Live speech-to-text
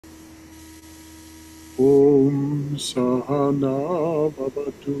Om Sahana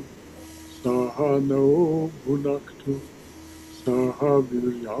Bhavatu Sahano Bhunaktu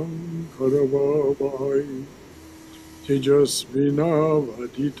Sahaviryam Karavavai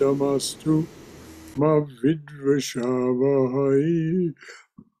Tejasvinavaditamastu Ma Vidvashavahai.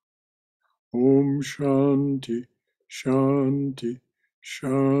 Om Shanti Shanti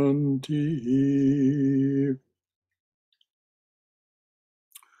Shanti.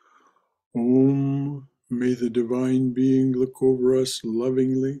 Om, may the Divine Being look over us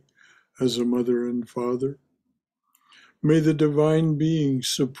lovingly as a mother and father. May the Divine Being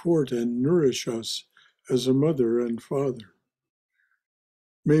support and nourish us as a mother and father.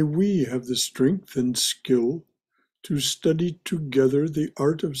 May we have the strength and skill to study together the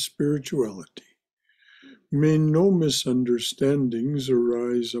art of spirituality. May no misunderstandings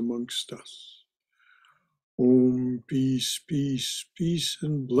arise amongst us. Om, peace, peace, peace,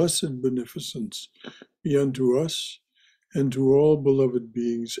 and blessed beneficence be unto us and to all beloved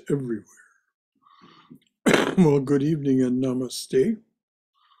beings everywhere. Well, good evening and namaste.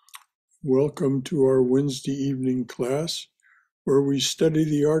 Welcome to our Wednesday evening class, where we study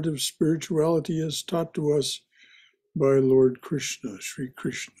the art of spirituality as taught to us by Lord Krishna, Sri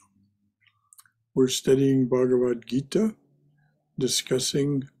Krishna. We're studying Bhagavad Gita,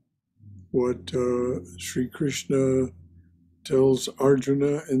 discussing what Sri Krishna tells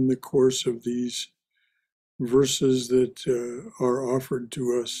Arjuna in the course of these verses that are offered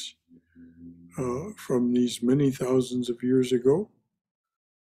to us from these many thousands of years ago,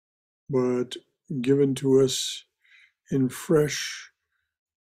 but given to us in fresh,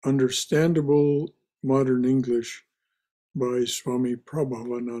 understandable modern English by Swami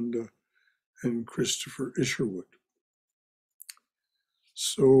Prabhavananda and Christopher Isherwood.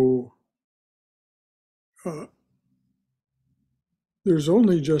 So there's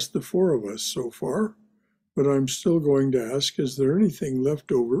only just the four of us so far, but I'm still going to ask, is there anything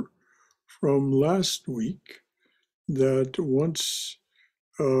left over from last week that wants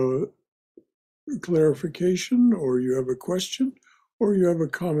clarification, or you have a question, or you have a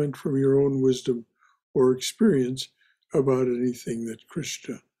comment from your own wisdom or experience about anything that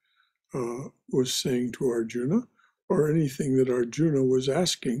Krishna was saying to Arjuna, or anything that Arjuna was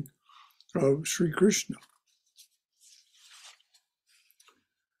asking of Sri Krishna?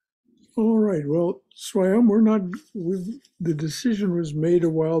 All right, well, Swayam, the decision was made a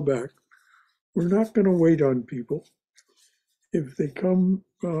while back. We're not going to wait on people. If they come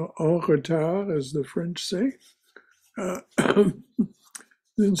en retard, as the French say,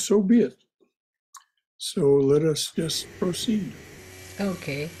 then so be it. So let us just proceed.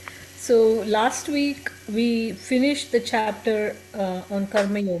 Okay. So last week we finished the chapter on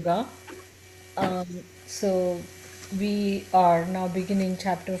Karma Yoga. So we are now beginning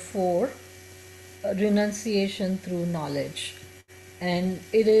chapter 4, Renunciation Through Knowledge. And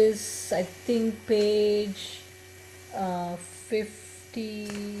it is, I think, page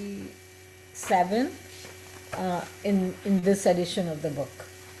 57 in this edition of the book,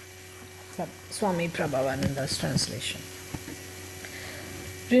 Swami Prabhavananda's translation.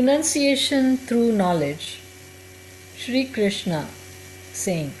 Renunciation through knowledge. Sri Krishna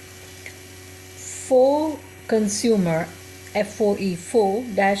saying, "Foe consumer, FOE, foe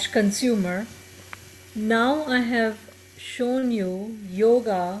dash consumer, now I have shown you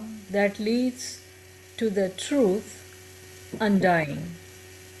yoga that leads to the truth undying.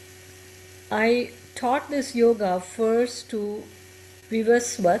 I taught this yoga first to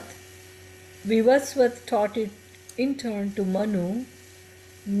Vivasvat. Vivasvat taught it in turn to Manu.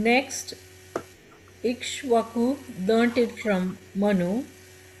 Next, Ikshvaku learnt it from Manu,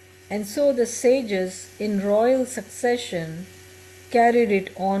 and so the sages in royal succession carried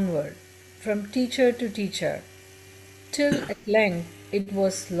it onward from teacher to teacher, till at length it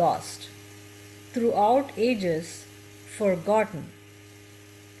was lost, throughout ages forgotten."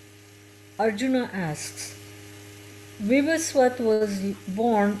 Arjuna asks, "Vivasvat was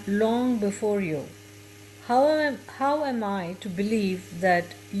born long before you. How am I to believe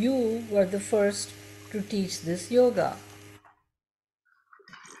that you were the first to teach this yoga?"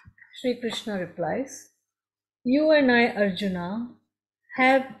 Sri Krishna replies, "You and I, Arjuna,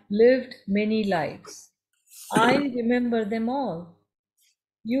 have lived many lives. I remember them all.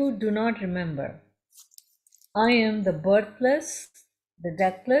 You do not remember. I am the birthless, the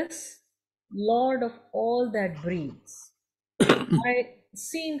deathless, Lord of all that breathes. I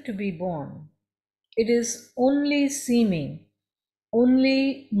seem to be born. It is only seeming,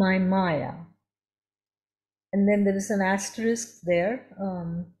 only my Maya." And then there is an asterisk there.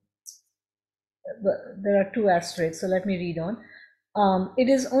 There are two asterisks, so let me read on. It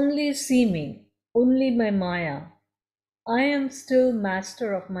is only seeming, only my Maya. I am still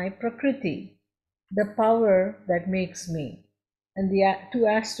master of my Prakriti, the power that makes me. And the two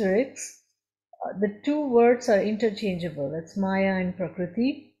asterisks, the two words are interchangeable. It's Maya and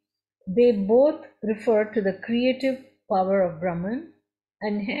Prakriti. They both refer to the creative power of Brahman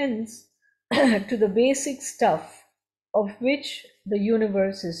and hence to the basic stuff of which the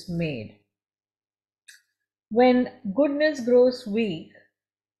universe is made. When goodness grows weak,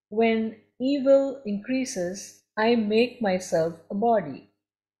 when evil increases, I make myself a body.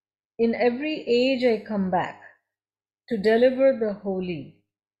 In every age I come back to deliver the holy,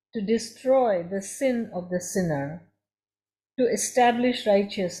 to destroy the sin of the sinner, to establish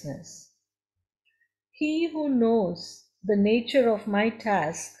righteousness. He who knows the nature of my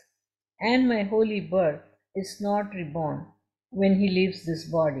task and my holy birth is not reborn when he leaves this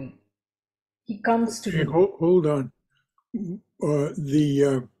body. He comes to Okay, me. hold on.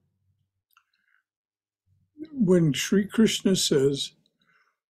 When Sri Krishna says,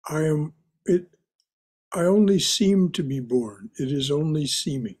 "I am it," I only seem to be born. It is only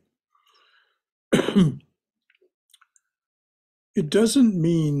seeming. It doesn't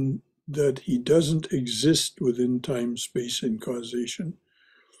mean that he doesn't exist within time, space, and causation,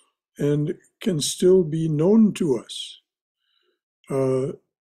 and can still be known to us,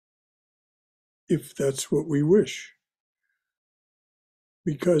 if that's what we wish.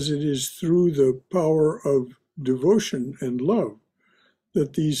 Because it is through the power of devotion and love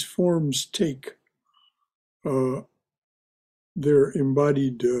that these forms take their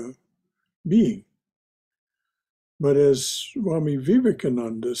embodied being. But as Swami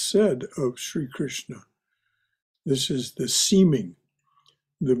Vivekananda said of Sri Krishna, this is the seeming,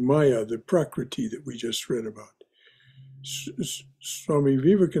 the Maya, the Prakriti that we just read about. Swami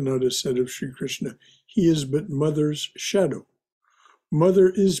Vivekananda said of Sri Krishna, he is but mother's shadow. Mother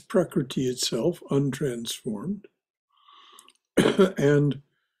is Prakriti itself, untransformed, and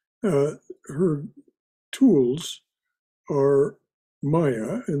her tools are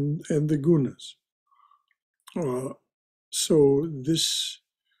Maya and the gunas. So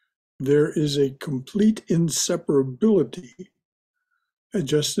there is a complete inseparability,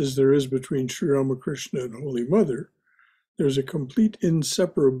 just as there is between Sri Ramakrishna and Holy Mother. There's a complete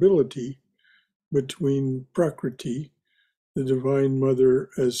inseparability between Prakriti, the Divine Mother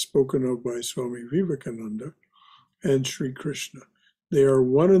as spoken of by Swami Vivekananda, and Sri Krishna. They are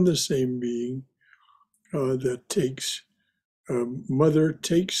one and the same being that takes, Mother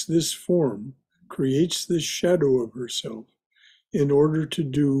takes this form, creates this shadow of herself in order to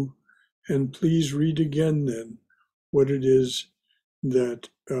do, and please read again then, what it is that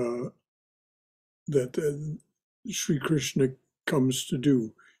Sri Krishna comes to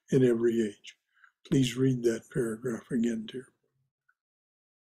do in every age. Please read that paragraph again, dear.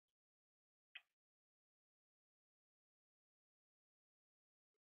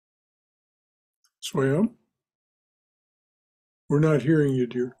 Swayam? We're not hearing you,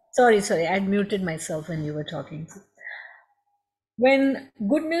 dear. Sorry, I'd muted myself when you were talking. When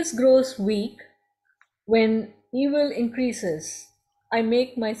goodness grows weak, when evil increases, I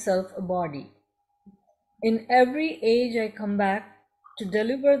make myself a body. In every age I come back to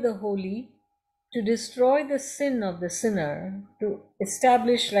deliver the holy, to destroy the sin of the sinner, to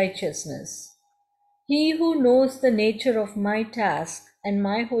establish righteousness. He who knows the nature of my task and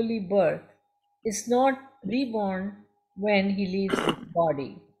my holy birth is not reborn when he leaves this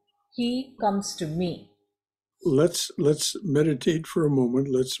body. He comes to me. Let's meditate for a moment.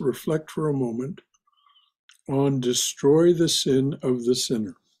 Let's reflect for a moment on destroy the sin of the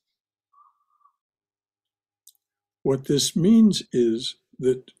sinner. What this means is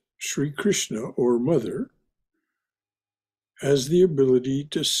that Sri Krishna, or Mother, has the ability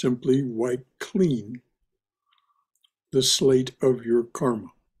to simply wipe clean the slate of your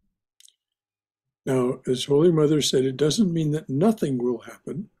karma. Now, as Holy Mother said, it doesn't mean that nothing will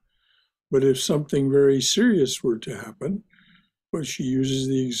happen, but if something very serious were to happen, well, she uses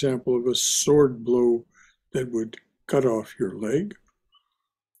the example of a sword blow that would cut off your leg.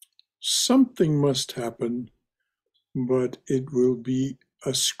 Something must happen, but it will be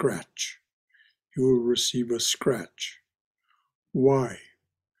a scratch. You will receive a scratch. Why?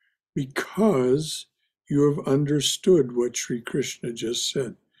 Because you have understood what Sri Krishna just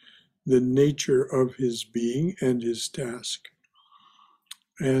said, the nature of his being and his task,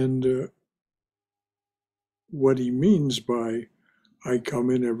 and what he means by, I come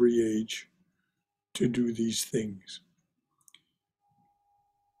in every age to do these things.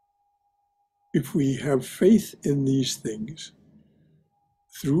 If we have faith in these things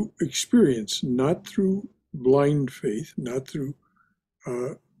through experience, not through blind faith, not through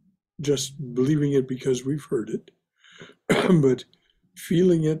just believing it because we've heard it, but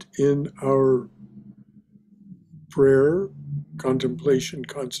feeling it in our prayer, contemplation,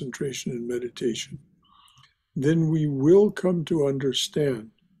 concentration, and meditation, then we will come to understand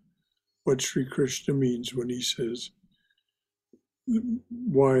what Sri Krishna means when he says,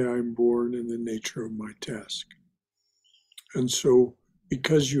 why I'm born and the nature of my task. And so,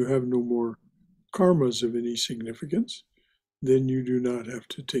 because you have no more karmas of any significance, then you do not have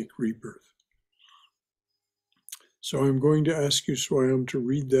to take rebirth. So I'm going to ask you, Swayam, to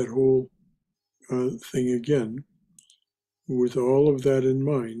read that whole thing again. With all of that in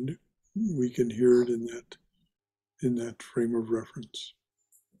mind, we can hear it in that frame of reference.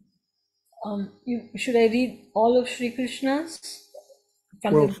 Should I read all of Sri Krishna's?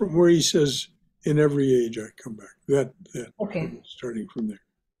 From where he says, in every age I come back. That Okay. Starting from there.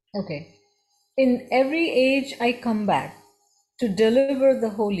 Okay. In every age I come back to deliver the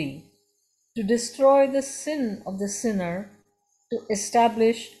holy, to destroy the sin of the sinner, to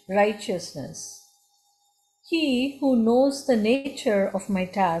establish righteousness. He who knows the nature of my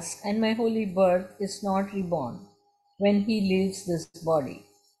task and my holy birth is not reborn when he leaves this body.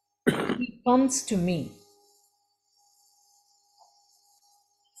 He comes to me.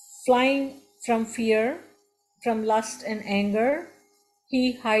 Flying from fear, from lust and anger,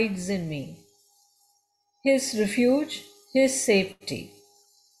 he hides in me. His refuge, his safety.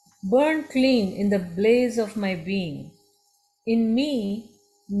 Burn clean in the blaze of my being. In me,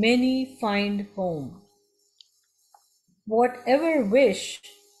 many find home. Whatever wish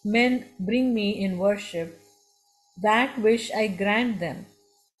men bring me in worship, that wish I grant them.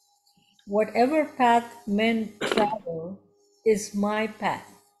 Whatever path men travel is my path.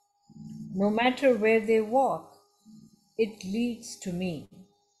 No matter where they walk, it leads to me.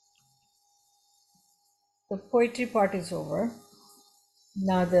 The poetry part is over.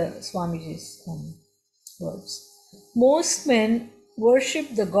 Now the Swamiji's words. Most men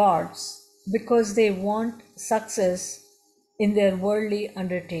worship the gods because they want success in their worldly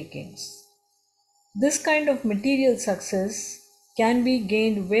undertakings. This kind of material success can be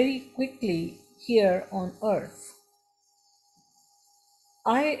gained very quickly here on earth.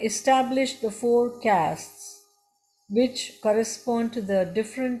 I established the 4 castes which correspond to the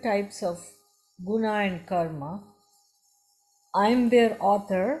different types of guna and karma. I am their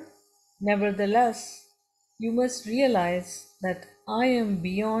author. Nevertheless, you must realize that I am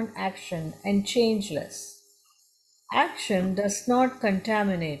beyond action and changeless. Action does not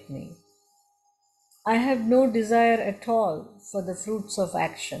contaminate me. I have no desire at all for the fruits of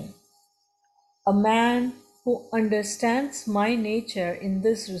action. A man who understands my nature in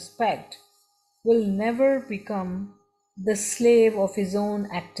this respect will never become the slave of his own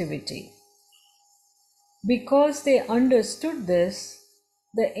activity. Because they understood this,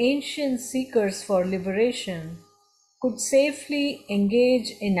 the ancient seekers for liberation could safely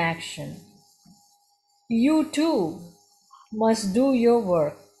engage in action. You too must do your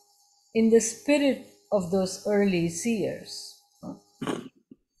work in the spirit of those early seers.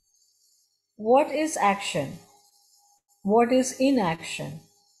 What is action? What is inaction?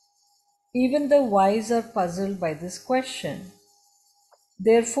 Even the wise are puzzled by this question.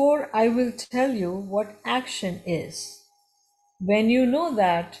 Therefore, I will tell you what action is. When you know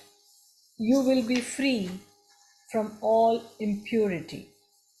that, you will be free from all impurity.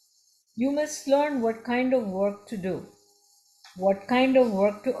 You must learn what kind of work to do, what kind of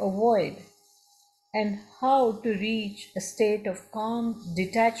work to avoid, and how to reach a state of calm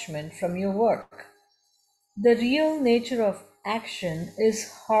detachment from your work. The real nature of action is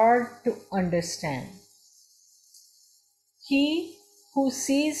hard to understand. He who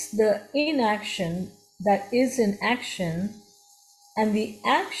sees the inaction that is in action and the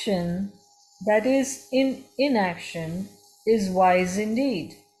action that is in inaction is wise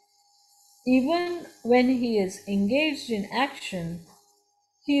indeed. Even when he is engaged in action,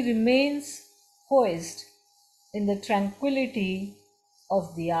 he remains poised in the tranquility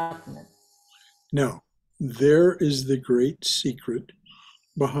of the Atman. Now, there is the great secret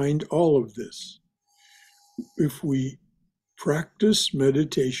behind all of this. If we practice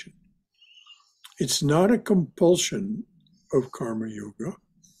meditation, it's not a compulsion of karma yoga.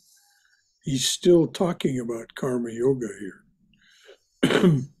 He's still talking about karma yoga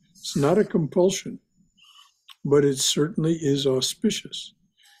here. It's not a compulsion, but it certainly is auspicious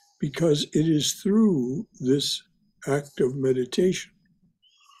because it is through this act of meditation,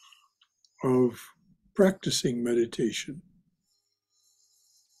 of practicing meditation,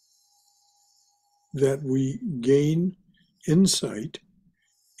 that we gain insight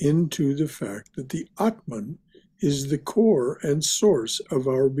into the fact that the Atman is the core and source of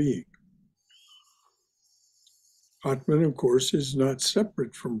our being. Atman, of course, is not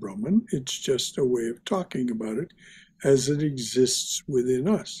separate from Brahman. It's just a way of talking about it as it exists within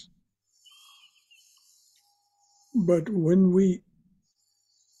us. But when we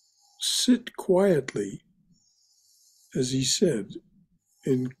sit quietly, as he said,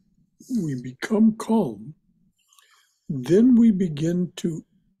 and we become calm, then we begin to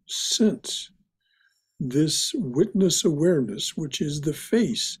sense this witness awareness, which is the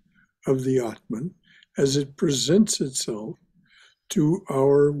face of the Atman, as it presents itself to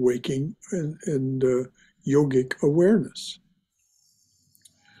our waking and yogic awareness.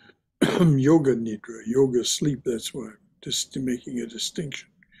 Yoga nidra, yoga sleep, that's why I'm just making a distinction.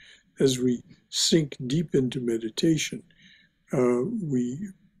 As we sink deep into meditation, we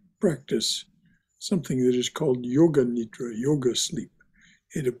practice something that is called yoga nidra, yoga sleep.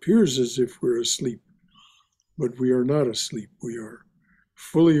 It appears as if we're asleep, but we are not asleep. We are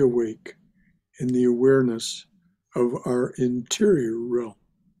fully awake in the awareness of our interior realm.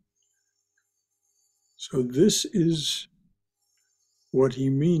 So this is what he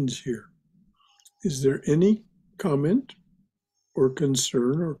means here. Is there any comment or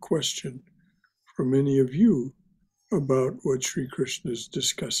concern or question from any of you about what Sri Krishna is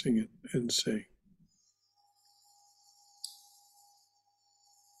discussing and saying?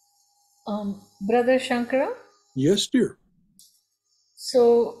 Brother Shankara? Yes, dear.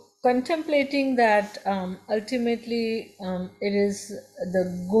 So contemplating that ultimately it is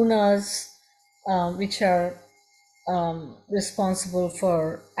the gunas which are responsible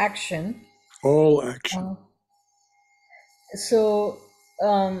for action. All action. So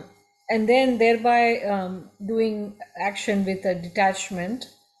and then thereby doing action with a detachment.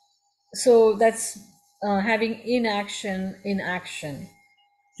 So that's having inaction in action.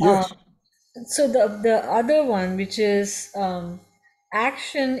 Yes. So the other one, which is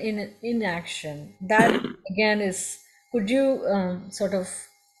action in inaction, that again is, could you sort of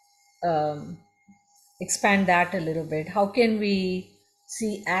expand that a little bit? How can we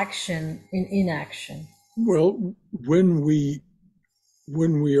see action in inaction? Well, when we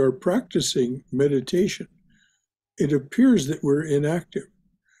are practicing meditation, it appears that we're inactive,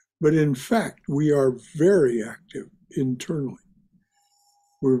 but in fact, we are very active internally.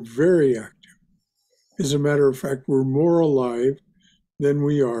 We're very active. As a matter of fact, we're more alive than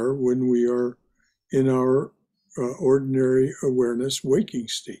we are when we are in our ordinary awareness waking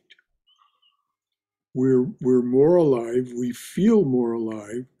state. We're more alive, we feel more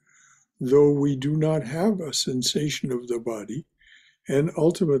alive, though we do not have a sensation of the body, and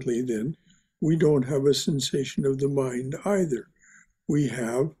ultimately then we don't have a sensation of the mind either. We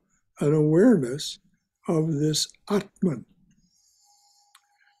have an awareness of this Atman,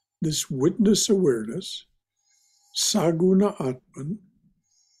 this witness awareness, Saguna Atman,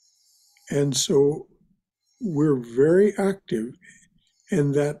 and so we're very active,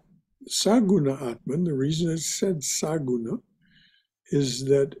 and that Saguna Atman, the reason it's said Saguna, is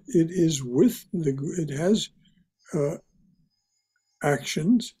that it is with it has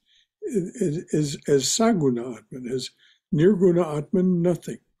actions as Saguna Atman, as Nirguna Atman,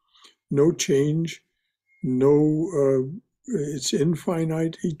 nothing, no change, no, it's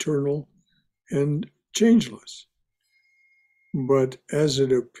infinite, eternal, and changeless. But as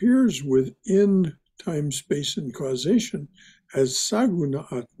it appears within time, space, and causation as Saguna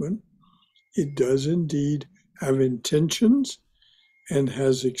Atman, it does indeed have intentions and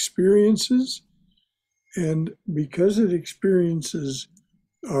has experiences. And because it experiences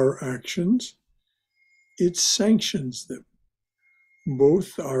our actions, it sanctions them,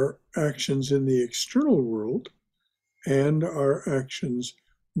 both our actions in the external world and our actions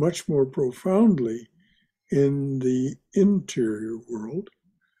much more profoundly in the interior world.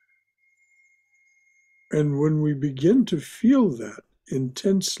 And when we begin to feel that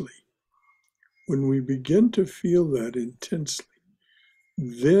intensely,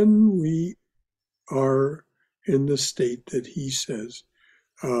 then we are in the state that he says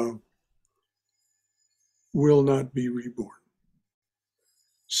will not be reborn,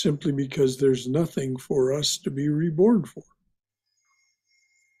 simply because there's nothing for us to be reborn for.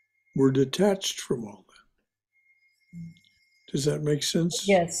 We're detached from all that. Does that make sense?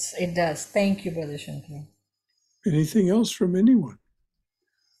 Yes, it does. Thank you, Brother Shankara. Anything else from anyone?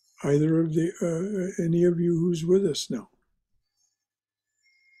 Either of any of you who's with us now?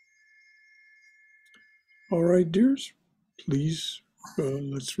 All right, dears, please,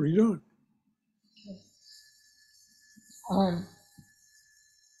 let's read on.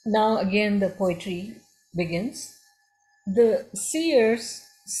 Now again the poetry begins. The seers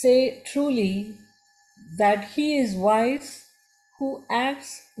say truly that he is wise who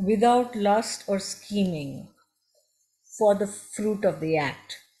acts without lust or scheming for the fruit of the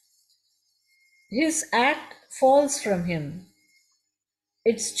act. His act falls from him,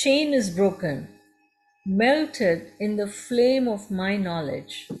 its chain is broken, melted in the flame of my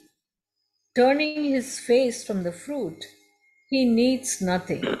knowledge. Turning his face from the fruit, he needs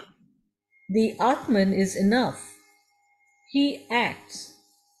nothing. The Atman is enough. He acts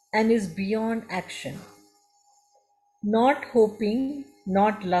and is beyond action, not hoping,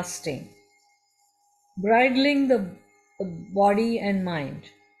 not lusting, bridling the body and mind.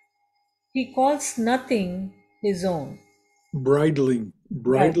 He calls nothing his own. Bridling.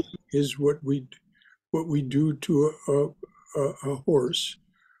 Right. Bridling is what we do to a horse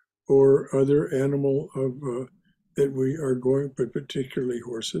or other animal that we are going, but particularly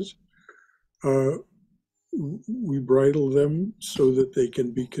horses. We bridle them so that they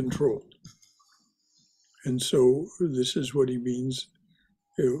can be controlled. And so this is what he means,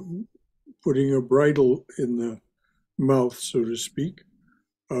 putting a bridle in the mouth, so to speak,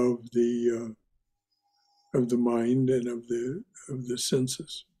 of the mind and of the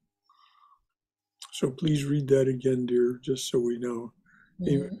senses. So please read that again, dear, just so we know,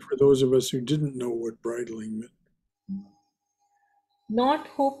 even for those of us who didn't know what bridling meant. Not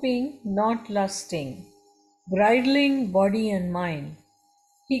hoping, not lusting, bridling body and mind.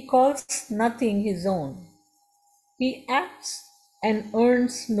 He calls nothing his own. He acts and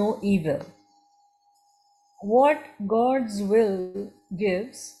earns no evil. What God's will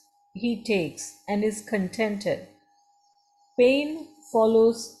gives, he takes and is contented. Pain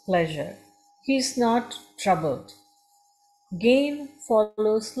follows pleasure. He is not troubled. Gain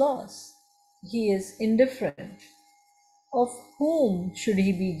follows loss. He is indifferent. Of whom should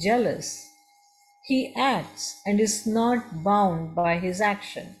he be jealous? He acts and is not bound by his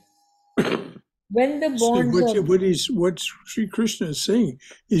action. When the bonds See, what Sri Krishna is saying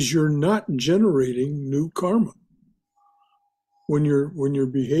is you're not generating new karma. When you're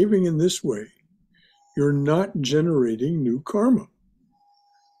behaving in this way, you're not generating new karma.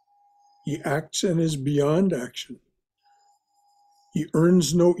 He acts and is beyond action. He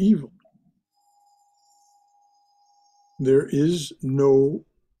earns no evil. There is no,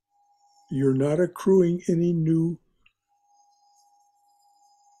 you're not accruing any new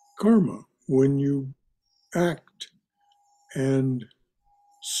karma when you act and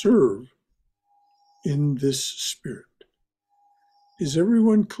serve in this spirit. Is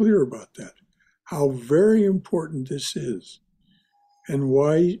everyone clear about that? How very important this is, and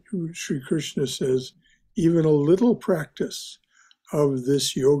why Sri Krishna says even a little practice of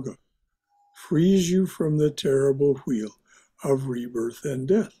this yoga frees you from the terrible wheel of rebirth and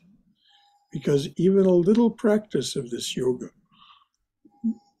death. Because even a little practice of this yoga,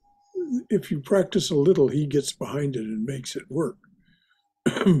 if you practice a little, he gets behind it and makes it work.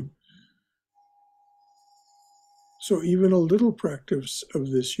 So even a little practice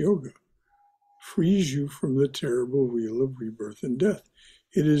of this yoga frees you from the terrible wheel of rebirth and death.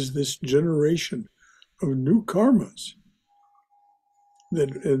 It is this generation of new karmas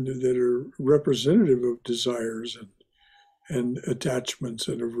that are representative of desires and attachments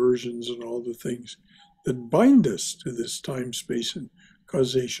and aversions and all the things that bind us to this time, space, and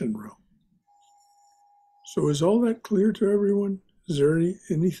causation realm. So is all that clear to everyone? Is there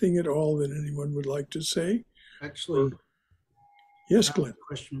anything at all that anyone would like to say? Actually, yes, Glenn.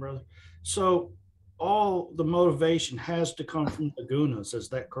 Question, brother. So all the motivation has to come from the gunas, is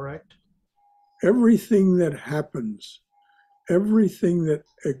that correct? Everything that happens, everything that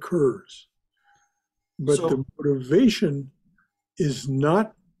occurs, but the motivation is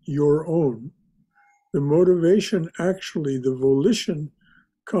not your own. The motivation, actually, the volition,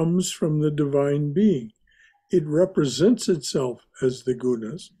 comes from the divine being. It represents itself as the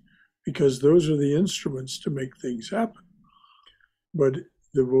gunas because those are the instruments to make things happen. But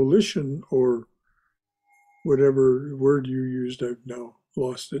the volition, or whatever word you used, I've now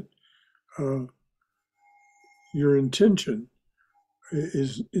lost it, your intention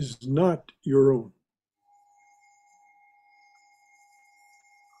is not your own.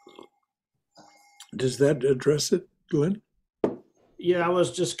 Does that address it, Glenn? Yeah, I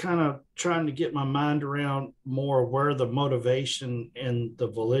was just kind of trying to get my mind around more where the motivation and the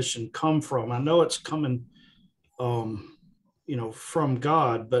volition come from. I know it's coming, from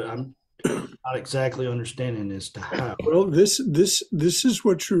God, but I'm not exactly understanding as to how. Well, this is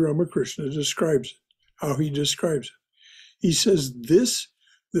what Sri Ramakrishna describes, how he describes it. He says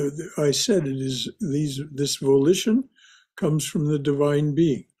I said it is this volition comes from the divine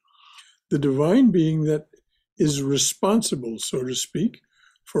being. The divine being that is responsible, so to speak,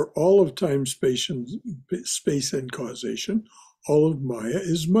 For all of time, space, and causation, all of Maya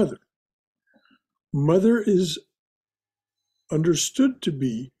is mother. Mother is understood to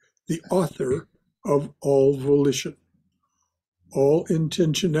be the author of all volition, all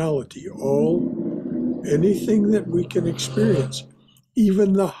intentionality, all anything that we can experience,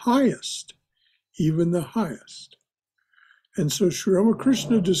 even the highest, even the highest. And so Sri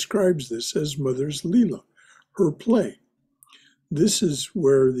Ramakrishna describes this as Mother's Leela, her play. This is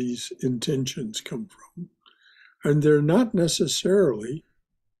where these intentions come from. And they're not necessarily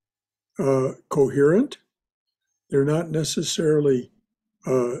coherent. They're not necessarily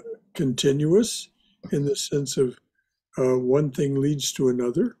continuous in the sense of one thing leads to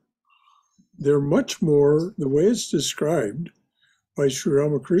another. They're much more, the way it's described by Sri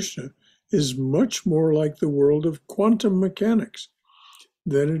Ramakrishna is much more like the world of quantum mechanics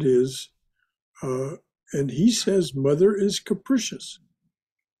than it is, and he says mother is capricious.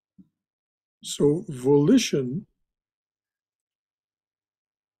 So volition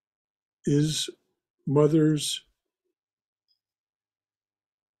is mother's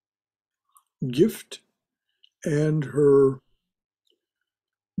gift and her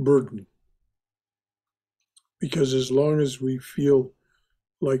burden. Because as long as we feel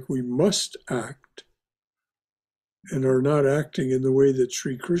like we must act and are not acting in the way that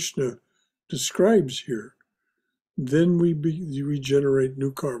Sri Krishna describes here, then we generate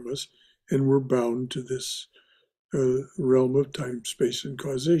new karmas and we're bound to this realm of time, space, and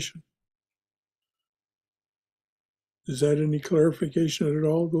causation. Is that any clarification at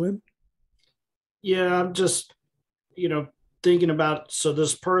all, Glenn? Yeah, I'm just, thinking about, so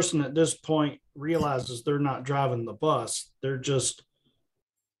this person at this point realizes they're not driving the bus. They're just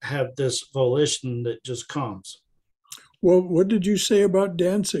have this volition that just comes. Well, what did you say about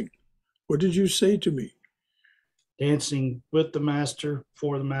dancing? What did you say to me? Dancing with the master,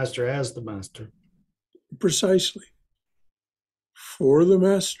 for the master, as the master. Precisely. For the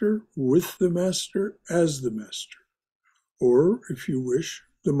master, with the master, as the master. Or, if you wish,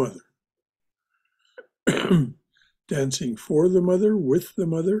 the mother. Dancing for the mother, with the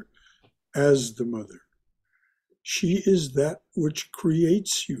mother, as the mother. She is that which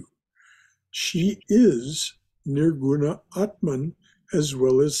creates you. She is Nirguna Atman as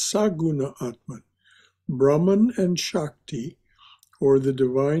well as Saguna Atman. Brahman and Shakti, or the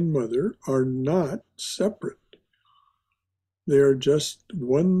Divine Mother, are not separate. They are just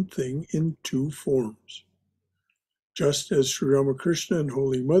one thing in two forms. Just as Sri Ramakrishna and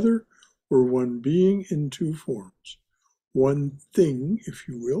Holy Mother were one being in two forms. One thing, if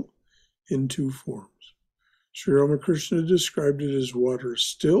you will, in two forms. Sri Ramakrishna described it as water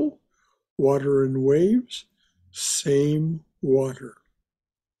still, water and waves, same water.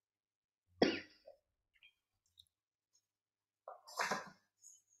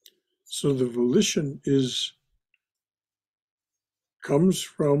 So the volition comes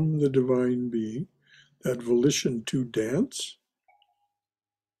from the divine being, that volition to dance.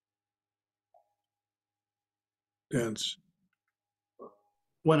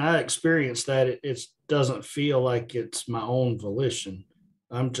 When I experience that, it doesn't feel like it's my own volition.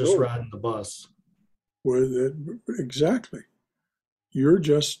 I'm just riding the bus. Well, exactly. You're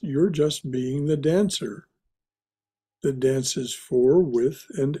just being the dancer that dances for, with,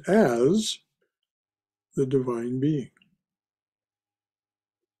 and as the divine being.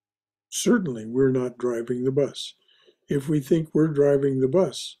 Certainly, we're not driving the bus. If we think we're driving the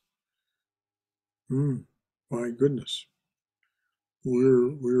bus, my goodness,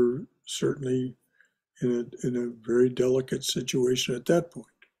 we're certainly in a very delicate situation at that point.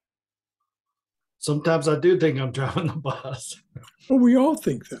 Sometimes I do think I'm driving the bus. Well, we all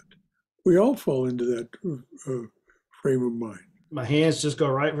think that. We all fall into that frame of mind. My hands just go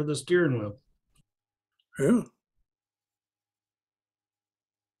right for the steering wheel. Yeah.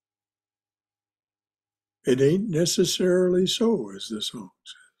 It ain't necessarily so, as the song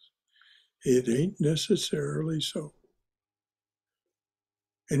says. It ain't necessarily so.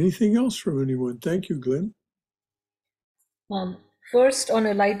 Anything else from anyone? Thank you, Glenn. First, on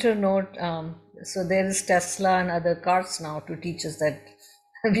a lighter note, so there is Tesla and other cars now to teach us that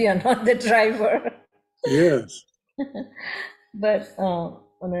we are not the driver. Yes. But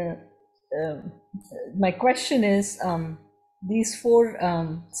my question is, these four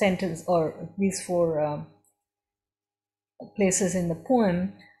sentences or these four places in the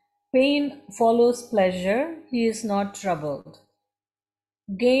poem, pain follows pleasure, he is not troubled.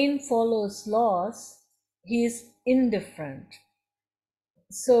 Gain follows loss, he is indifferent.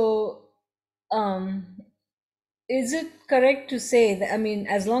 So, is it correct to say that,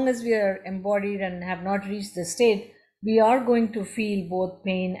 as long as we are embodied and have not reached the state, we are going to feel both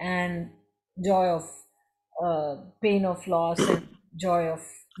pain and joy of pain of loss and joy of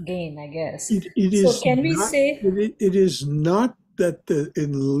gain, I guess. It So is can we not. say, It is not that the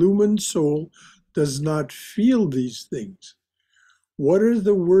illumined soul does not feel these things. What are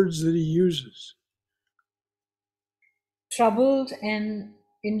the words that he uses? troubled and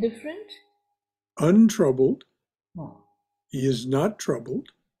indifferent? Untroubled. No. He is not troubled.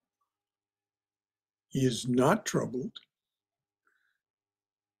 He is not troubled.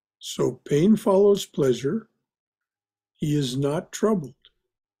 So pain follows pleasure. He is not troubled.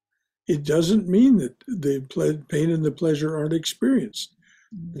 It doesn't mean that the pain and the pleasure aren't experienced.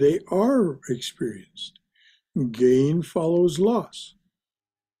 They are experienced. Gain follows loss.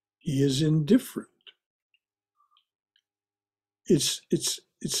 He is indifferent. It's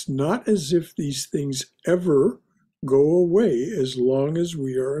not as if these things ever go away as long as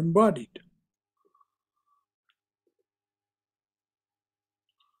we are embodied.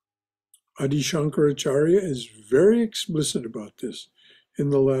 Adi Shankaracharya is very explicit about this in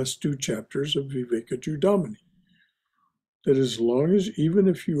the last 2 chapters of Vivekachudamani. That as long as, even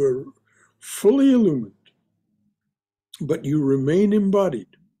if you are fully illumined, but you remain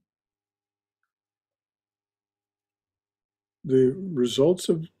embodied, the results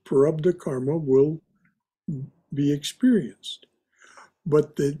of prarabdha karma will be experienced.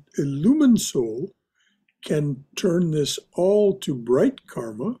 But the illumined soul can turn this all to bright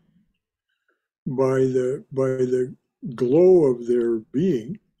karma by the glow of their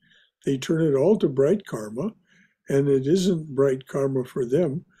being. They turn it all to bright karma, and it isn't bright karma for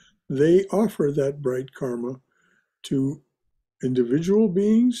them. They offer that bright karma to individual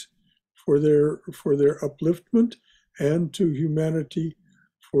beings for their upliftment, and to humanity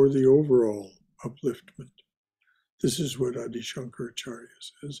for the overall upliftment. This is what Adi Shankaracharya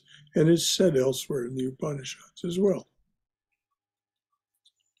says, and it's said elsewhere in the Upanishads as well.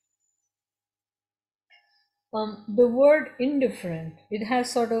 The word indifferent, it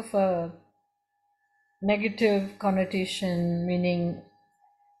has sort of a negative connotation, meaning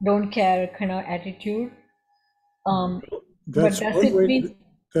don't care kind of attitude. But That's does one it way. mean?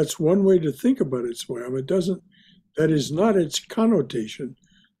 That's one way to think about it, Swayam. It doesn't. That is not its connotation.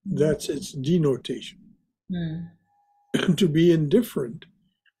 That's its denotation. To be indifferent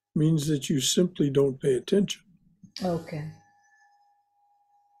means that you simply don't pay attention. Okay.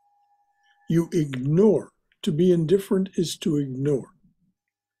 You ignore. To be indifferent is to ignore.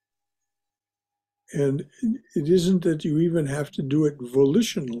 And it isn't that you even have to do it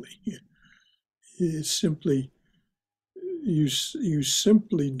volitionally. It's simply, you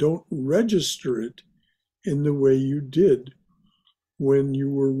simply don't register it in the way you did when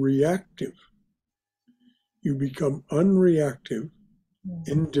you were reactive. You become unreactive,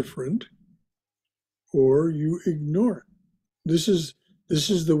 indifferent, or you ignore it. This is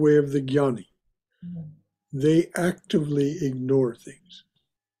the way of the jnani. They actively ignore things.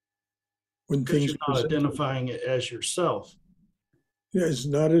 When Because things you're not present, identifying it as yourself. it's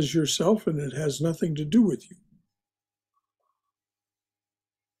not as yourself, and it has nothing to do with you.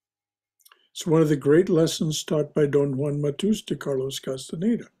 It's one of the great lessons taught by Don Juan Matus to Carlos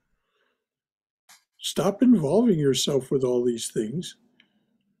Castaneda. Stop involving yourself with all these things.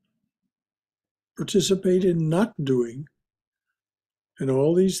 Participate in not doing, and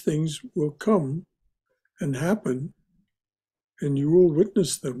all these things will come and happen, and you will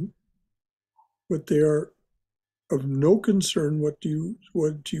witness them, but they are of no concern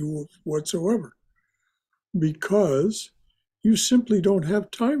whatsoever, because you simply don't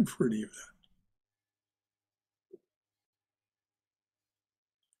have time for any of that.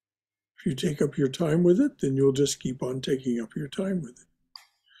 If you take up your time with it, then you'll just keep on taking up your time with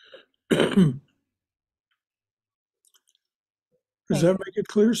it. Does that make it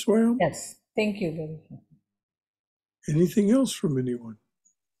clear, Swayam? Yes. Thank you very much. Anything else from anyone?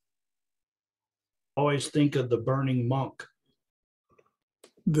 Always think of the burning monk.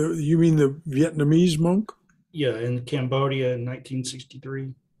 You mean the Vietnamese monk? Yeah, in Cambodia in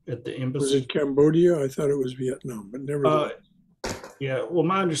 1963 at the embassy. Was it Cambodia? I thought it was Vietnam, but nevertheless. Yeah, well,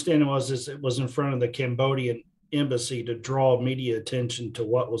 my understanding was it was in front of the Cambodian embassy to draw media attention to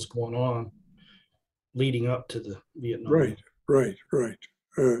what was going on leading up to the Vietnam. Right.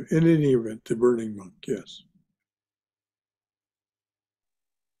 In any event, the burning monk, yes.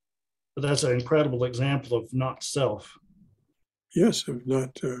 But that's an incredible example of not self. Yes, of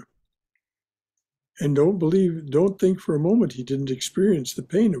not. And don't think for a moment he didn't experience the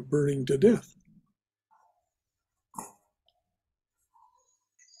pain of burning to death.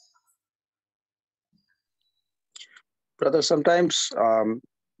 Brother, sometimes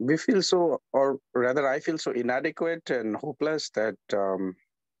we feel so, or rather, I feel so inadequate and hopeless that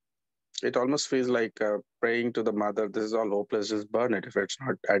it almost feels like praying to the mother. This is all hopeless. Just burn it if it's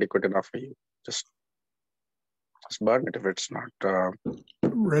not adequate enough for you. Just burn it if it's not.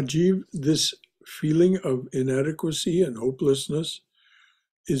 Rajiv, this feeling of inadequacy and hopelessness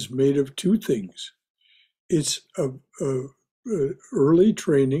is made of two things. It's a early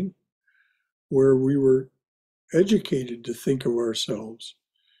training where we were educated to think of ourselves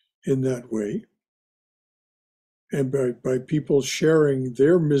in that way, and by people sharing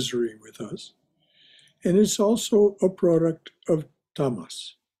their misery with us. And it's also a product of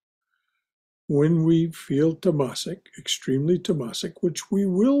tamas. When we feel tamasic, extremely tamasic, which we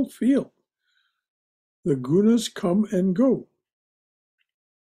will feel, the gunas come and go.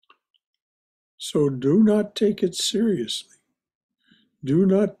 So do not take it seriously. Do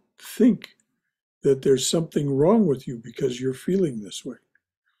not think that there's something wrong with you because you're feeling this way.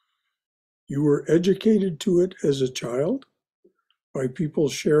 You were educated to it as a child by people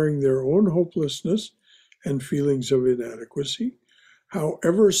sharing their own hopelessness and feelings of inadequacy.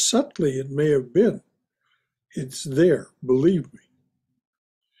 However subtly it may have been, it's there, believe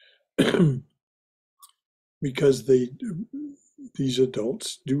me. Because these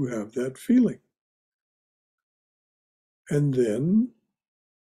adults do have that feeling. And then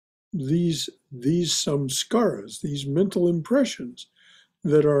these samskaras, these mental impressions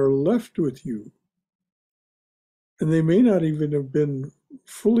that are left with you, and they may not even have been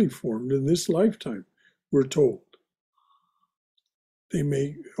fully formed in this lifetime, we're told. They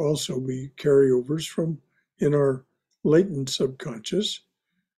may also be carryovers from in our latent subconscious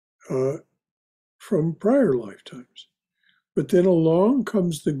from prior lifetimes. But then along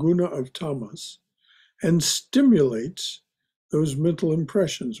comes the guna of tamas and stimulates those mental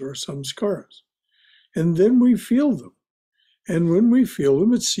impressions or samskaras. And then we feel them. And when we feel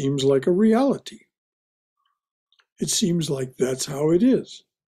them, it seems like a reality. It seems like that's how it is.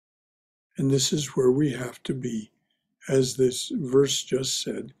 And this is where we have to be, as this verse just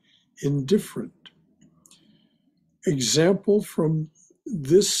said, indifferent. Example from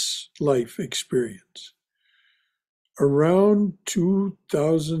this life experience. Around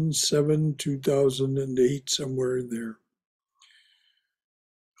 2007, 2008, somewhere in there,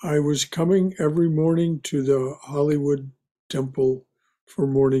 I was coming every morning to the Hollywood temple for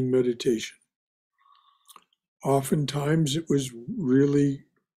morning meditation. Oftentimes it was really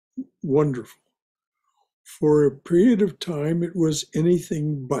wonderful. For a period of time, it was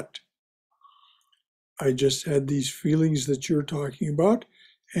anything but. I just had these feelings that you're talking about,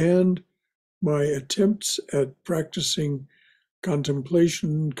 and my attempts at practicing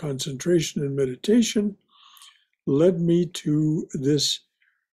contemplation, concentration, and meditation led me to this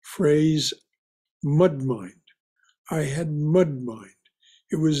phrase, mud mind. I had mud mind.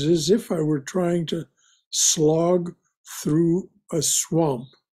 It was as if I were trying to slog through a swamp,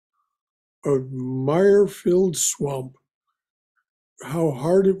 a mire-filled swamp, how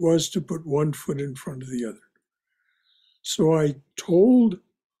hard it was to put one foot in front of the other. So I told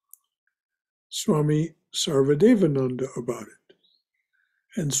Swami Sarvadevananda about it.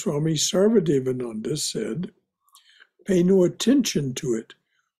 And Swami Sarvadevananda said, pay no attention to it,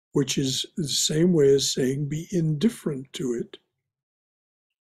 which is the same way as saying be indifferent to it.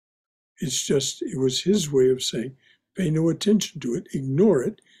 It's just, it was his way of saying, pay no attention to it, ignore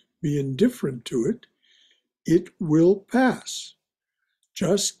it, be indifferent to it. It will pass.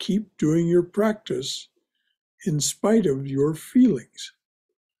 Just keep doing your practice in spite of your feelings.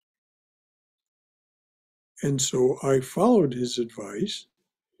 And so I followed his advice,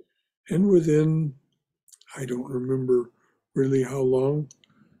 and within, I don't remember really how long,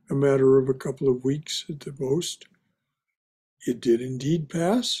 a matter of a couple of weeks at the most, it did indeed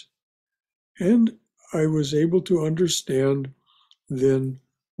pass. And I was able to understand then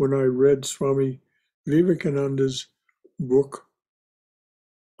when I read Swami Vivekananda's book,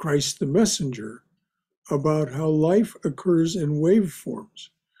 Christ the Messenger, about how life occurs in waveforms.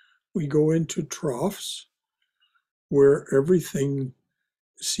 We go into troughs where everything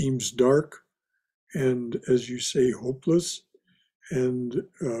seems dark and, as you say, hopeless, and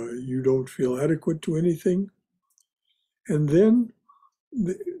you don't feel adequate to anything. And then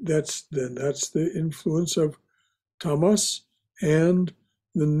that's the influence of tamas and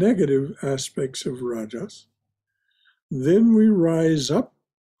the negative aspects of rajas. Then we rise up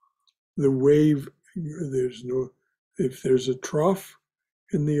the wave. If there's a trough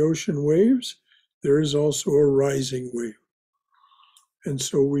in the ocean waves, there is also a rising wave. And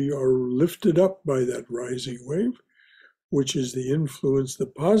so we are lifted up by that rising wave, which is the influence, the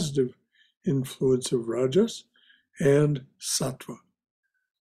positive influence of rajas and sattva.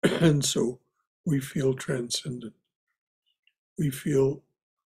 And so we feel transcendent. We feel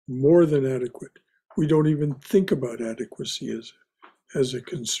more than adequate. We don't even think about adequacy as a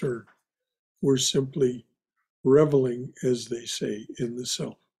concern. We're simply reveling, as they say, in the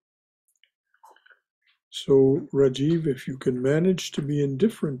self. So, Rajiv, if you can manage to be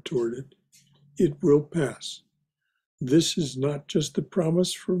indifferent toward it, it will pass. This is not just the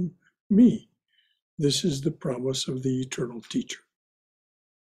promise from me. This is the promise of the eternal teacher.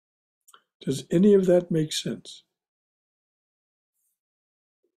 Does any of that make sense?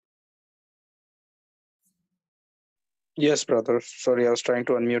 Yes, brother. Sorry, I was trying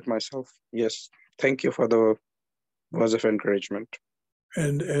to unmute myself. Yes. Thank you for the words of encouragement.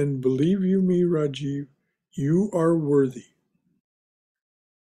 And believe you me, Rajiv, you are worthy.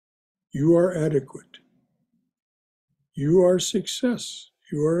 You are adequate. You are success.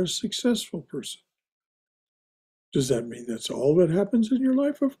 You are a successful person. Does that mean that's all that happens in your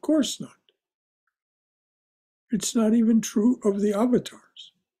life? Of course not. It's not even true of the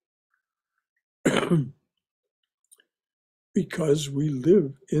avatars. Because we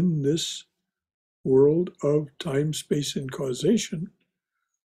live in this world of time, space, and causation,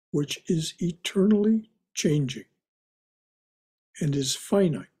 which is eternally changing and is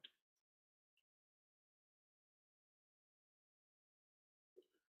finite.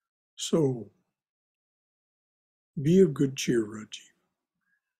 So be of good cheer, Rajiv.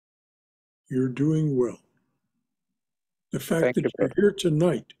 You're doing well. The fact Thank that you, you're brother. here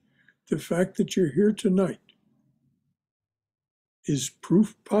tonight, the fact that you're here tonight is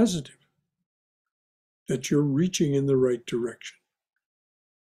proof positive that you're reaching in the right direction.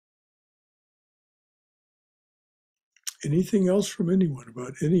 Anything else from anyone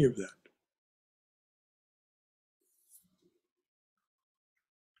about any of that?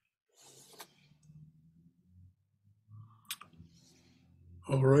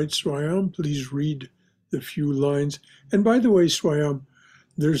 All right, Swayam, please read the few lines. And by the way, Swayam,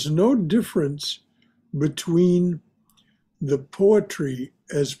 there's no difference between the poetry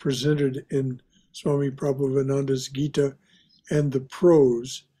as presented in Swami Prabhavananda's Gita and the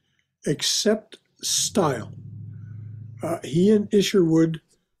prose, except style. He and Isherwood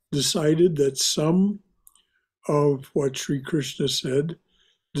decided that some of what Sri Krishna said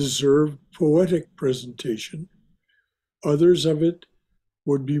deserved poetic presentation. Others of it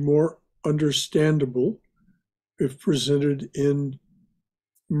would be more understandable if presented in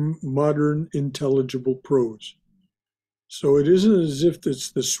modern, intelligible prose. So it isn't as if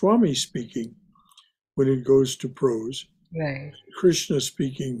it's the Swami speaking when it goes to prose, Right. Krishna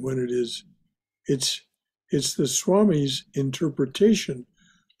speaking when it is. It's the Swami's interpretation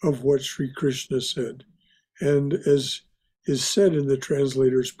of what Sri Krishna said. And as is said in the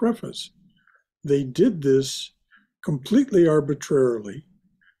translator's preface, they did this completely arbitrarily,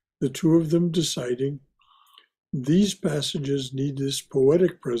 the two of them deciding these passages need this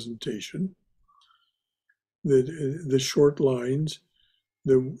poetic presentation, the short lines,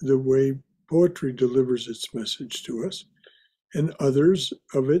 the way poetry delivers its message to us, and others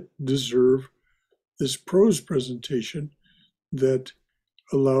of it deserve this prose presentation that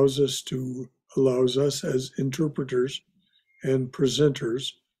allows us as interpreters and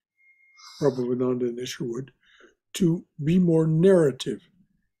presenters, Prabhavananda and Isherwood, to be more narrative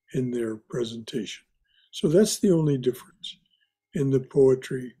in their presentation. So that's the only difference in the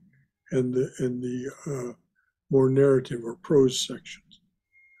poetry and the more narrative or prose sections.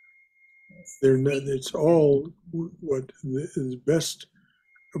 It's all what is best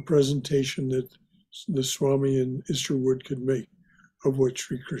a presentation that the Swami and Isherwood could make of what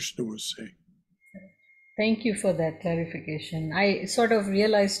Sri Krishna was saying. Thank you for that clarification. I sort of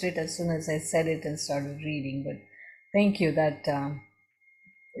realized it as soon as I said it and started reading, but thank you. That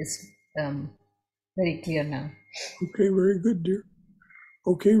is very clear now. Okay, very good, dear.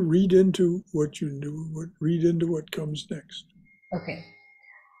 Okay, read into what you do. Read into what comes next. Okay.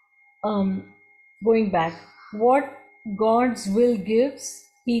 Going back, what God's will gives,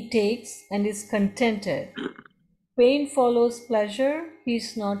 he takes and is contented. Pain follows pleasure, he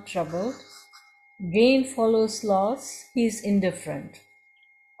is not troubled. Gain follows loss, he is indifferent.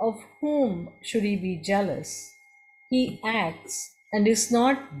 Of whom should he be jealous? He acts and is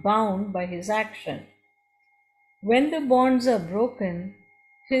not bound by his action. When the bonds are broken,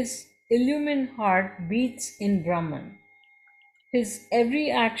 his illumined heart beats in Brahman. His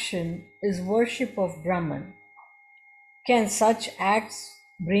every action is worship of Brahman. Can such acts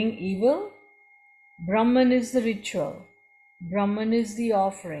bring evil? Brahman is the ritual. Brahman is the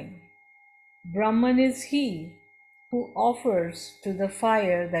offering. Brahman is he who offers to the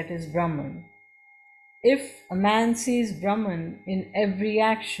fire that is Brahman. If a man sees Brahman in every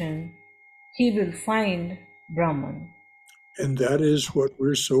action, he will find Brahman. And that is what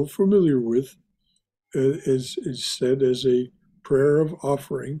we're so familiar with, is said as a prayer of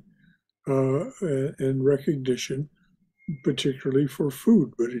offering and recognition, particularly for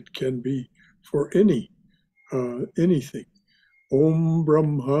food, but it can be for anything. Om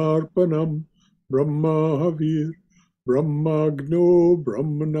Brahmarpanam Brahmahavir Brahmagno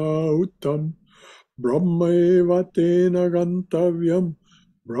Brahmana Uttam Brahma Evatena Gantavyam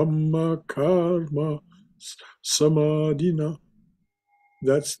Brahma Karma Samadhina.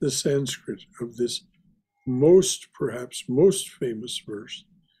 That's the Sanskrit of this perhaps most famous verse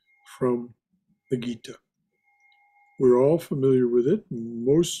from the Gita. We're all familiar with it.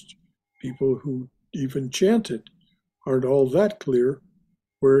 Most people who even chant it aren't all that clear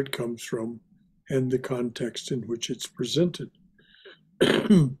where it comes from and the context in which it's presented.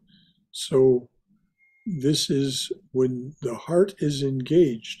 So this is when the heart is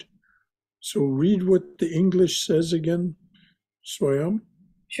engaged. So read what the English says again, Swayam.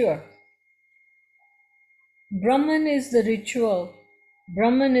 Sure. Brahman is the ritual.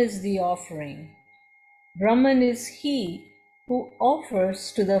 Brahman is the offering. Brahman is he who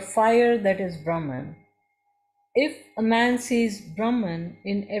offers to the fire that is Brahman. If a man sees Brahman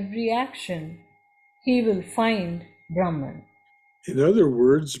in every action, he will find Brahman. In other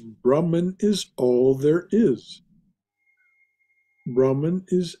words, Brahman is all there is. Brahman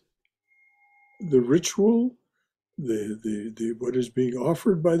is the ritual, the what is being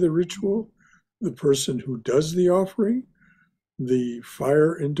offered by the ritual, the person who does the offering, the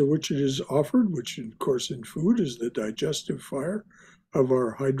fire into which it is offered, which of course in food is the digestive fire of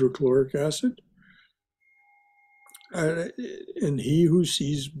our hydrochloric acid. And he who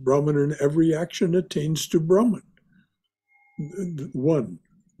sees Brahman in every action attains to Brahman. One,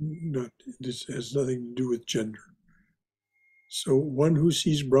 this has nothing to do with gender. So one who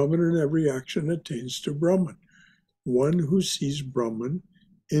sees Brahman in every action attains to Brahman. One who sees Brahman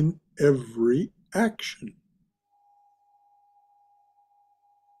in every action.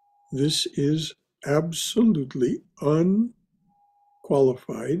 This is absolutely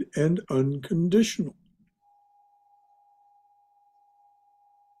unqualified and unconditional.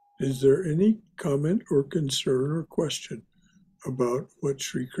 Is there any comment or concern or question about what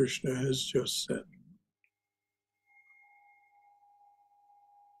Sri Krishna has just said?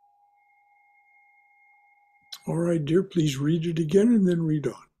 All right, dear, please read it again and then read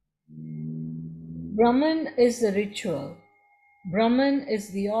on. Brahman is the ritual. Brahman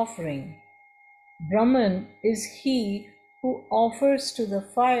is the offering. Brahman is he who offers to the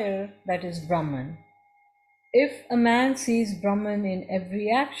fire that is Brahman. If a man sees Brahman in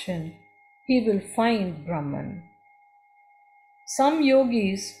every action, he will find Brahman. Some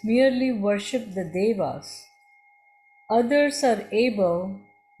yogis merely worship the devas. Others are able,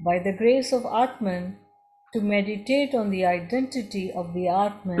 by the grace of Atman, to meditate on the identity of the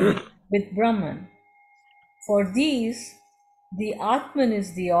Atman with Brahman. For these, the Atman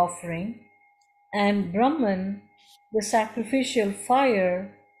is the offering, and Brahman the sacrificial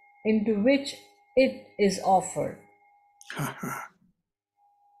fire into which it is offered.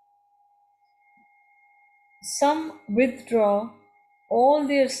 Some withdraw all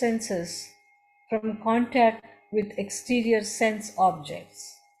their senses from contact with exterior sense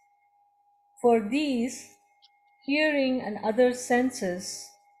objects. For these, hearing and other senses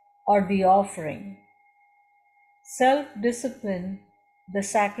are the offering. Self-discipline, the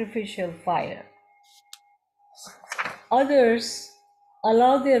sacrificial fire. Others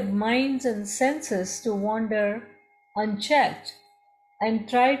allow their minds and senses to wander unchecked and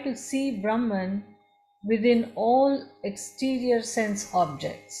try to see Brahman within all exterior sense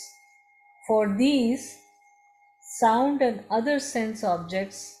objects. For these, sound and other sense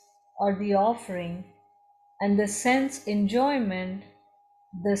objects are the offering, and the sense enjoyment,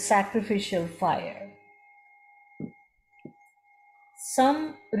 the sacrificial fire.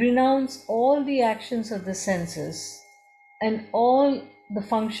 Some renounce all the actions of the senses and all the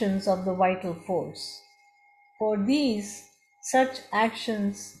functions of the vital force. For these, such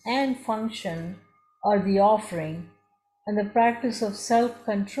actions and function are the offering, and the practice of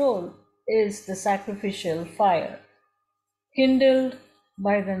self-control is the sacrificial fire, kindled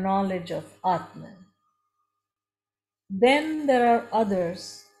by the knowledge of Atman. Then there are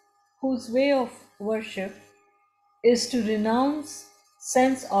others whose way of worship is to renounce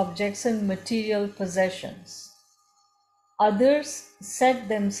sense objects and material possessions. Others set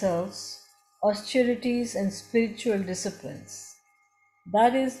themselves austerities and spiritual disciplines.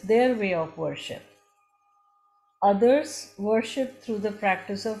 That is their way of worship. Others worship through the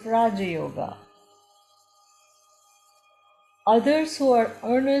practice of Raja Yoga. Others who are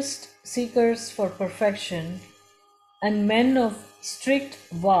earnest seekers for perfection and men of strict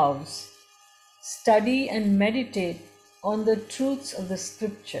vows study and meditate on the truths of the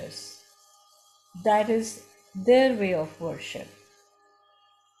scriptures. That is their way of worship.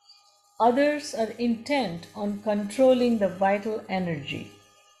 Others are intent on controlling the vital energy,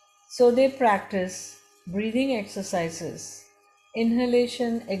 so they practice breathing exercises,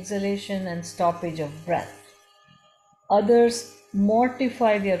 inhalation, exhalation, and stoppage of breath. Others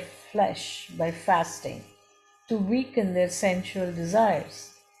mortify their flesh by fasting to weaken their sensual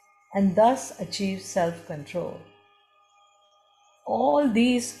desires and thus achieve self-control. All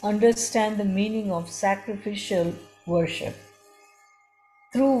these understand the meaning of sacrificial worship.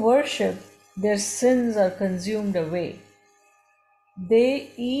 Through worship, their sins are consumed away.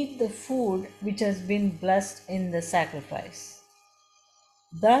 They eat the food which has been blessed in the sacrifice.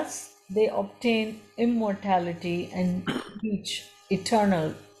 Thus, they obtain immortality and reach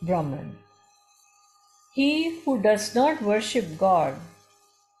eternal Brahman. He who does not worship God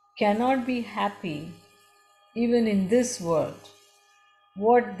cannot be happy even in this world.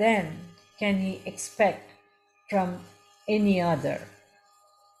 What then can he expect from any other?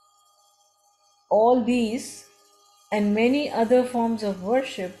 All these and many other forms of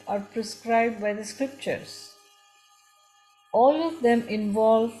worship are prescribed by the scriptures. All of them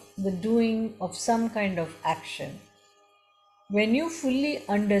involve the doing of some kind of action. When you fully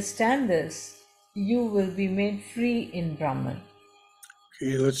understand this, you will be made free in Brahman.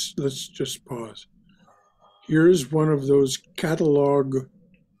 Okay, let's just pause. Here is one of those catalog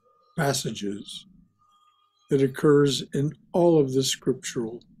passages that occurs in all of the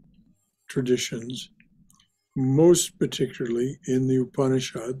scriptural traditions, most particularly in the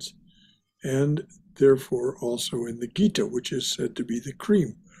Upanishads, and therefore also in the Gita, which is said to be the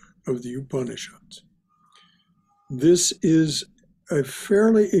cream of the Upanishads. This is a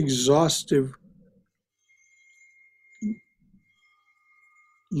fairly exhaustive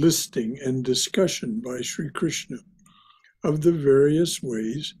listing and discussion by Sri Krishna of the various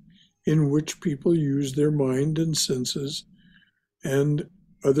ways in which people use their mind and senses and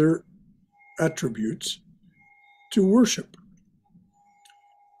other attributes to worship.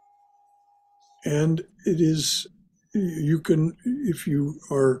 And it is, you can, if you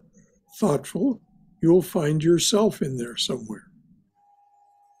are thoughtful, you'll find yourself in there somewhere.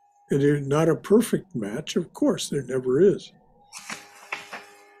 It is not a perfect match, of course, there never is.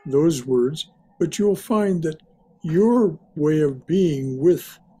 Those words, but you'll find that your way of being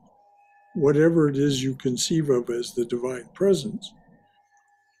with whatever it is you conceive of as the divine presence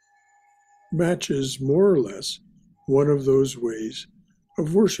matches more or less one of those ways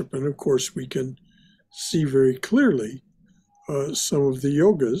of worship. And of course, we can see very clearly some of the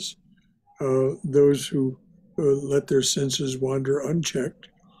yogas, those who let their senses wander unchecked,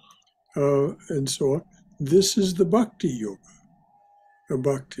 and so on. This is the bhakti yoga.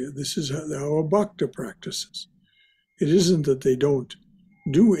 This is how a bhakta practices. It isn't that they don't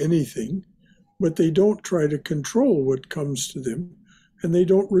do anything, but they don't try to control what comes to them, and they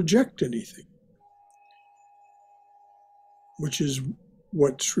don't reject anything, which is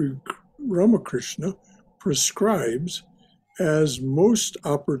what Sri Ramakrishna prescribes as most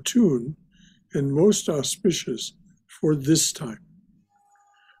opportune and most auspicious for this time.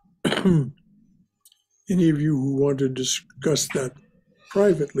 Any of you who want to discuss that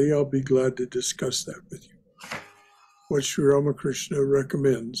privately, I'll be glad to discuss that with you. What Sri Ramakrishna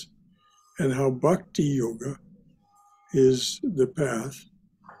recommends and how bhakti yoga is the path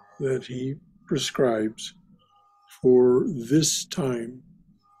that he prescribes for this time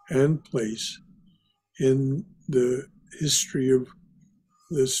and place in the history of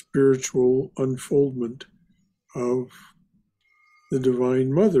the spiritual unfoldment of the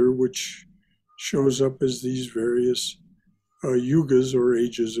Divine Mother, which shows up as these various yugas or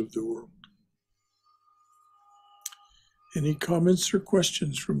ages of the world. Any comments or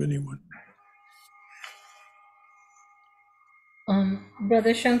questions from anyone?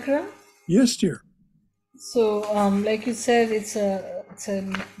 Brother Shankara? Yes, dear. So, like you said, it's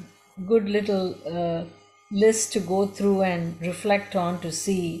a good little list to go through and reflect on to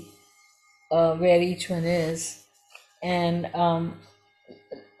see where each one is. And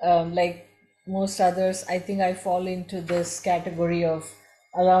like most others, I think I fall into this category of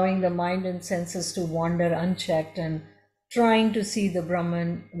allowing the mind and senses to wander unchecked and trying to see the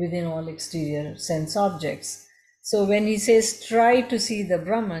Brahman within all exterior sense objects. So when he says try to see the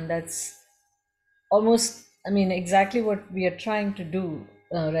Brahman, that's almost, exactly what we are trying to do,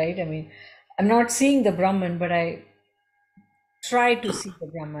 right? I'm not seeing the Brahman, but I try to see the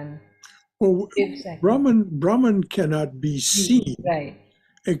Brahman. Well, Exactly. Brahman cannot be seen Right.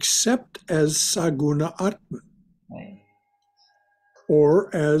 except as Saguna Atman Right.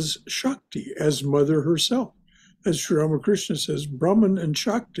 or as Shakti, as Mother herself. As Sri Ramakrishna says, Brahman and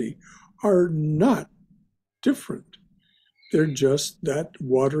Shakti are not different. They're just that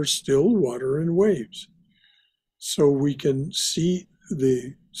water, still water and waves. So we can see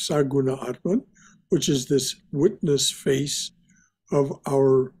the Saguna Atman, which is this witness face of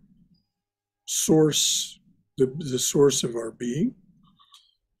our source, the source of our being.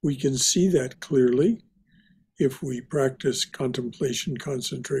 We can see that clearly if we practice contemplation,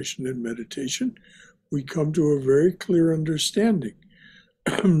 concentration, and meditation. We come to a very clear understanding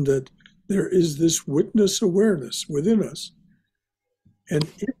that there is this witness awareness within us, and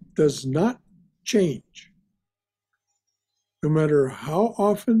it does not change. No matter how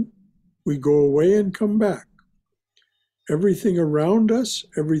often we go away and come back, everything around us,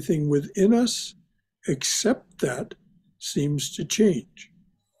 everything within us, except that, seems to change.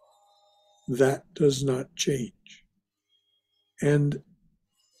 That does not change. And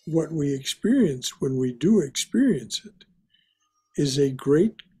what we experience when we do experience it is a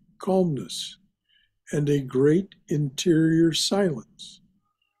great calmness and a great interior silence.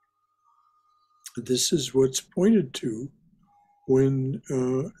 This is what's pointed to when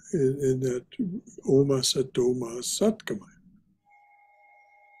in that Oma Satoma Satkamaya.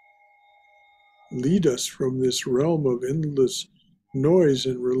 Lead us from this realm of endless noise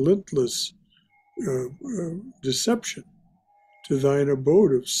and relentless deception to thine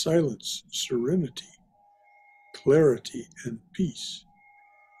abode of silence, serenity, clarity, and peace.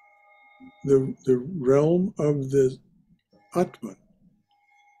 The realm of the Atman,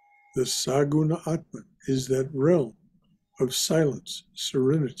 the Saguna Atman, is that realm of silence,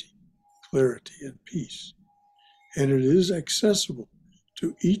 serenity, clarity, and peace. And it is accessible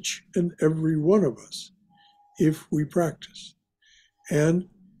to each and every one of us if we practice. And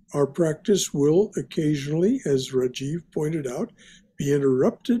our practice will occasionally, as Rajiv pointed out, be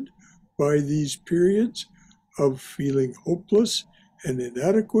interrupted by these periods of feeling hopeless and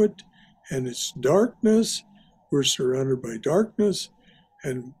inadequate, and it's darkness. We're surrounded by darkness,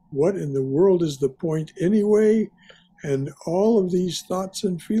 and what in the world is the point anyway? And all of these thoughts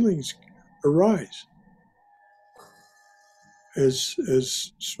and feelings arise. As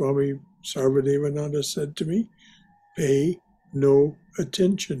Swami Sarvadevananda said to me, pay no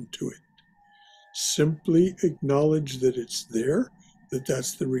attention to it. Simply acknowledge that it's there, that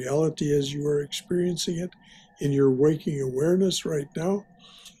that's the reality as you are experiencing it in your waking awareness right now,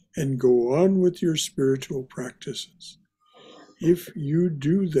 and go on with your spiritual practices. If you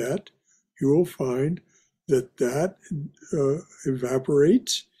do that, you will find that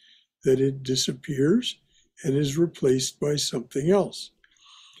evaporates, that it disappears and is replaced by something else.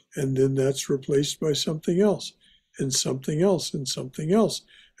 And then that's replaced by something else, and something else, and something else.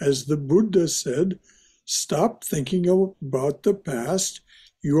 As the Buddha said, stop thinking about the past.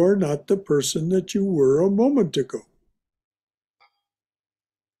 You are not the person that you were a moment ago.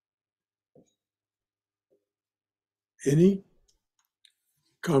 Any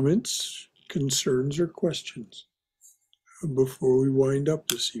comments, concerns, or questions before we wind up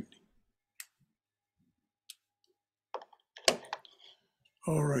this evening?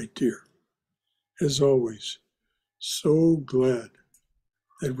 All right, dear. As always, so glad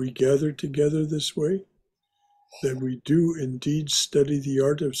that we gather together this way, that we do indeed study the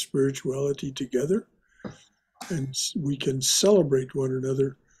art of spirituality together, and we can celebrate one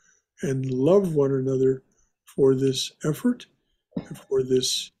another and love one another for this effort, for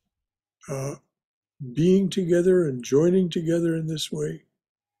this being together and joining together in this way.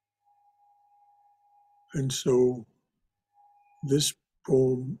 And so this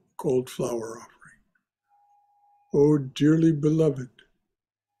poem called Flower Offering. O dearly beloved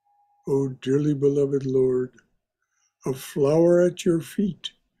Lord, a flower at your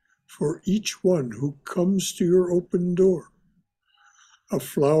feet for each one who comes to your open door, a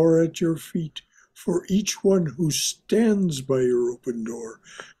flower at your feet for each one who stands by your open door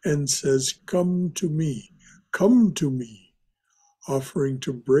and says, come to me, offering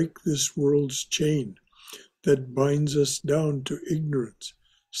to break this world's chain that binds us down to ignorance,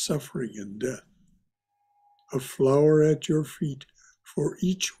 suffering, and death. A flower at your feet for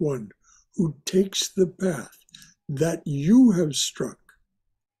each one who takes the path that you have struck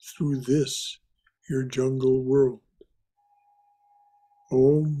through this, your jungle world.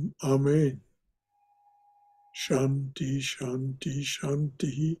 Om Amen. Shanti, Shanti,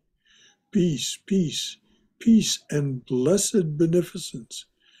 Shanti. Peace, peace, peace, and blessed beneficence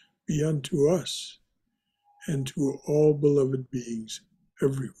be unto us and to all beloved beings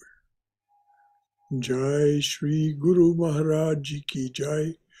everywhere. Jai Shri Guru Maharaj Ji Ki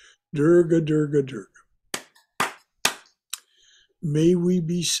Jai. Durga, Durga, Durga. May we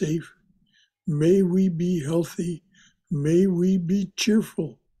be safe. May we be healthy. May we be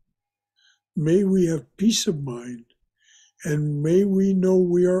cheerful. May we have peace of mind. And may we know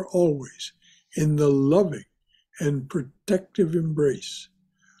we are always in the loving and protective embrace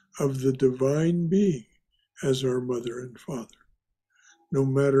of the divine being as our mother and father. No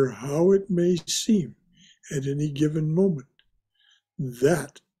matter how it may seem at any given moment,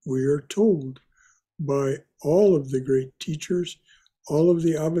 that we are told by all of the great teachers, all of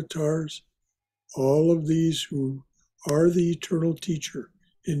the avatars, all of these who are the eternal teacher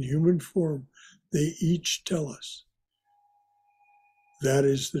in human form, they each tell us that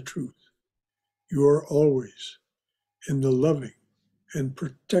is the truth. You are always in the loving and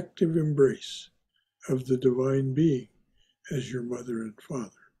protective embrace of the divine being as your mother and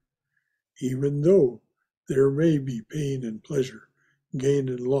father, even though there may be pain and pleasure, gain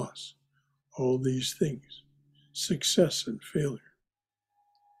and loss, all these things, success and failure.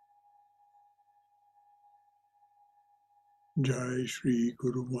 Jai Shri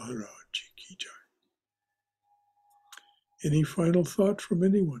Guru Maharaj Ki Jai. Any final thought from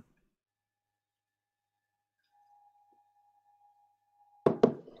anyone?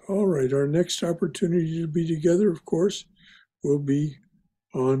 All right, our next opportunity to be together, of course, will be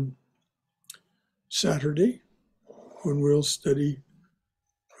on Saturday when we'll study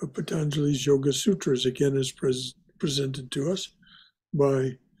Patanjali's Yoga Sutras, again as presented to us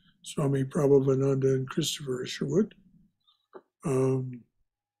by Swami Prabhavananda and Christopher Isherwood in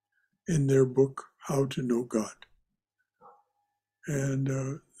their book, How to Know God. And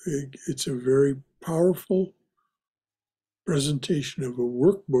it's a very powerful presentation of a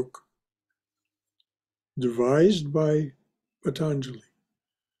workbook devised by Patanjali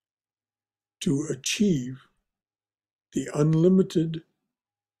to achieve the unlimited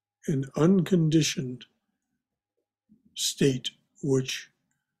and unconditioned state which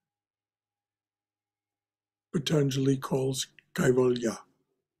Patanjali calls Kaivalya.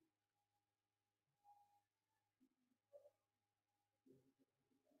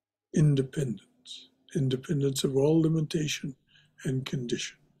 Independence of all limitation and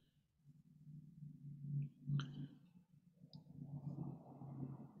condition.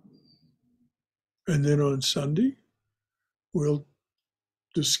 And then on Sunday, we'll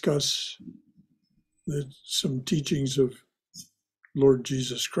discuss some teachings of Lord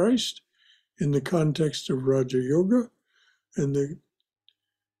Jesus Christ in the context of Raja Yoga. And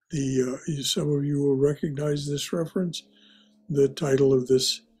some of you will recognize this reference. The title of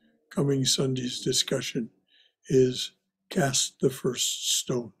this coming Sunday's discussion is Cast the First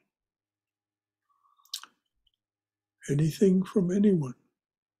Stone. Anything from anyone?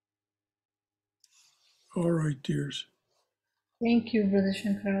 All right, dears. Thank you, Brother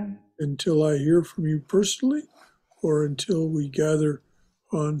Shankara. Until I hear from you personally, or until we gather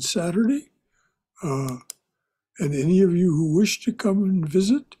on Saturday, and any of you who wish to come and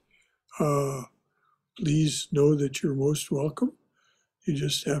visit, please know that you're most welcome. You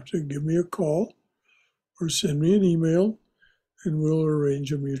just have to give me a call or send me an email, and we'll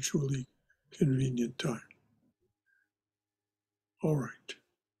arrange a mutually convenient time. All right.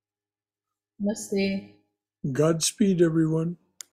 Namaste. Godspeed, everyone.